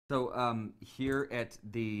So here at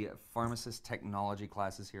the pharmacist technology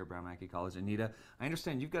classes here at Brown Mackie College, Anita, I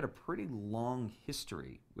understand you've got a pretty long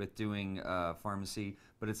history with doing pharmacy,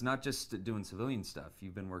 but it's not just doing civilian stuff.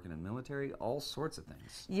 You've been working in military, all sorts of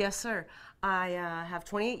things. Yes, sir. I have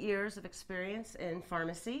 28 years of experience in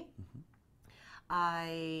pharmacy.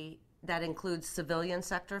 That includes civilian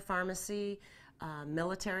sector pharmacy,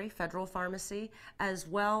 military, federal pharmacy, as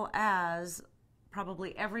well as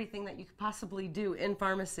probably everything that you could possibly do in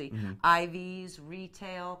pharmacy. IVs,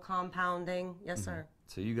 retail, compounding. Yes, sir.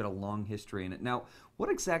 So you got a long history in it. Now,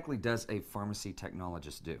 what exactly does a pharmacy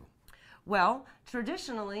technologist do? Well,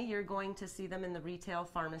 traditionally, you're going to see them in the retail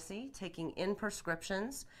pharmacy, taking in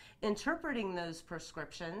prescriptions, interpreting those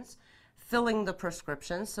prescriptions, filling the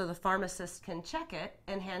prescriptions so the pharmacist can check it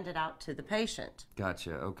and hand it out to the patient.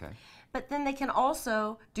 Gotcha, okay. But then they can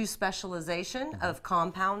also do specialization of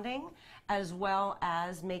compounding as well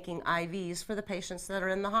as making IVs for the patients that are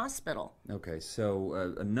in the hospital. Okay,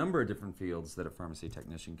 so a number of different fields that a pharmacy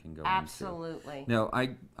technician can go Absolutely. into. Now,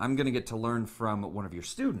 I'm going to get to learn from one of your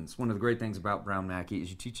students. One of the great things about Brown Mackie is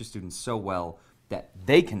you teach your students so well that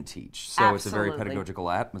they can teach. So Absolutely. It's a very pedagogical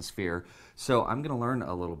atmosphere. So I'm going to learn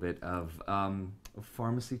a little bit of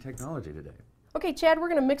pharmacy technology today. Okay, Chad, we're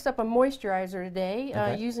going to mix up a moisturizer today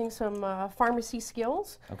Okay. using some pharmacy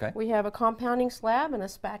skills. Okay. We have a compounding slab and a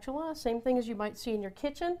spatula, same thing as you might see in your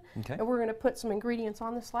kitchen. Okay. And we're going to put some ingredients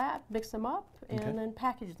on the slab, mix them up, and Okay. then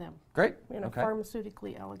package them Great. in a Okay.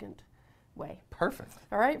 pharmaceutically elegant way. Perfect.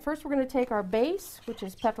 All right, first we're going to take our base, which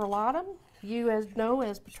is petrolatum, you know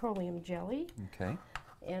as petroleum jelly. Okay.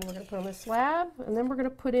 And we're going to put on the slab, and then we're going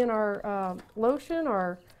to put in our lotion,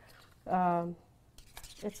 our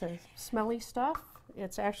it's a smelly stuff.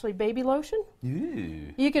 It's actually baby lotion.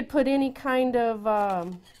 Ooh. You could put any kind of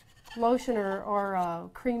lotion or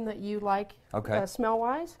cream that you like Okay.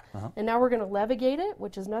 smell-wise. And now we're going to levigate it,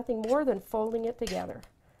 which is nothing more than folding it together.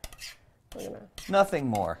 Nothing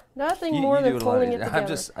more. Nothing You- more you than do it a lot folding of- it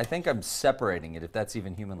together. I think I'm separating it, if that's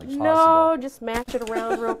even humanly possible. No, just mash it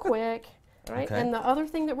around real quick. Right? Okay. And the other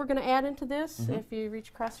thing that we're going to add into this, if you reach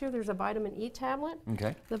across here, there's a vitamin E tablet.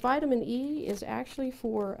 Okay. The vitamin E is actually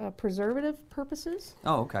for preservative purposes.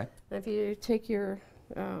 Oh, okay. If you take your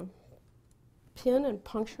pin and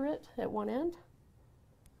puncture it at one end,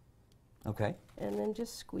 Okay. and then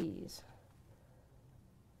just squeeze.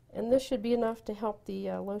 And this should be enough to help the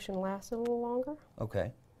lotion last a little longer.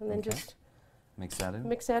 Okay. And then Okay. just Mix that in.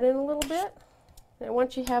 mix that in a little bit. And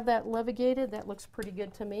once you have that levigated, that looks pretty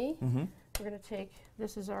good to me. We're going to take,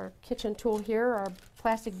 this is our kitchen tool here, our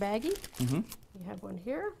plastic baggie. We have one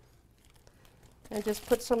here. And just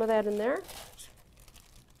put some of that in there.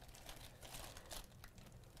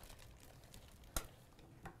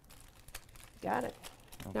 Got it.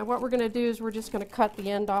 Now what we're going to do is we're just going to cut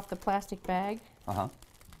the end off the plastic bag.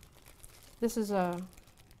 This is Oh,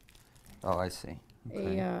 I see.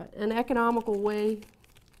 Okay. an economical way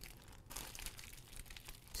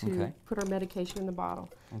to Okay. put our medication in the bottle.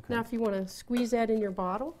 Okay. Now if you want to squeeze that in your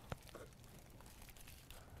bottle,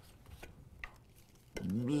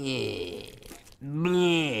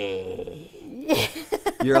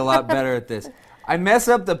 You're a lot better at this. I mess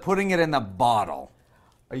up the putting it in the bottle.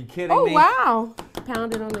 Are you kidding oh me? wow!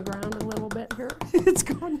 Pound it on the ground a little bit here. It's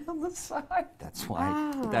going down the side. That's why.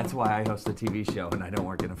 Wow. That's why I host a TV show and I don't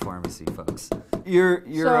work in a pharmacy, folks. Your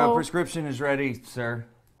So- prescription is ready, sir.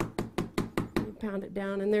 You pound it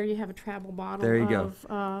down, and there you have a travel bottle There you go.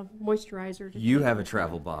 of moisturizer. You have a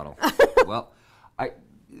travel bottle. Well,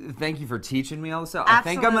 thank you for teaching me all this stuff. I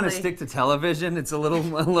think I'm going to Absolutely. stick to television. It's a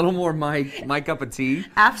little more my cup of tea.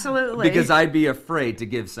 Absolutely. Because I'd be afraid to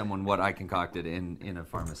give someone what I concocted in a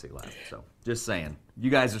pharmacy lab. So just saying, you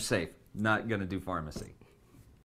guys are safe. Not going to do pharmacy.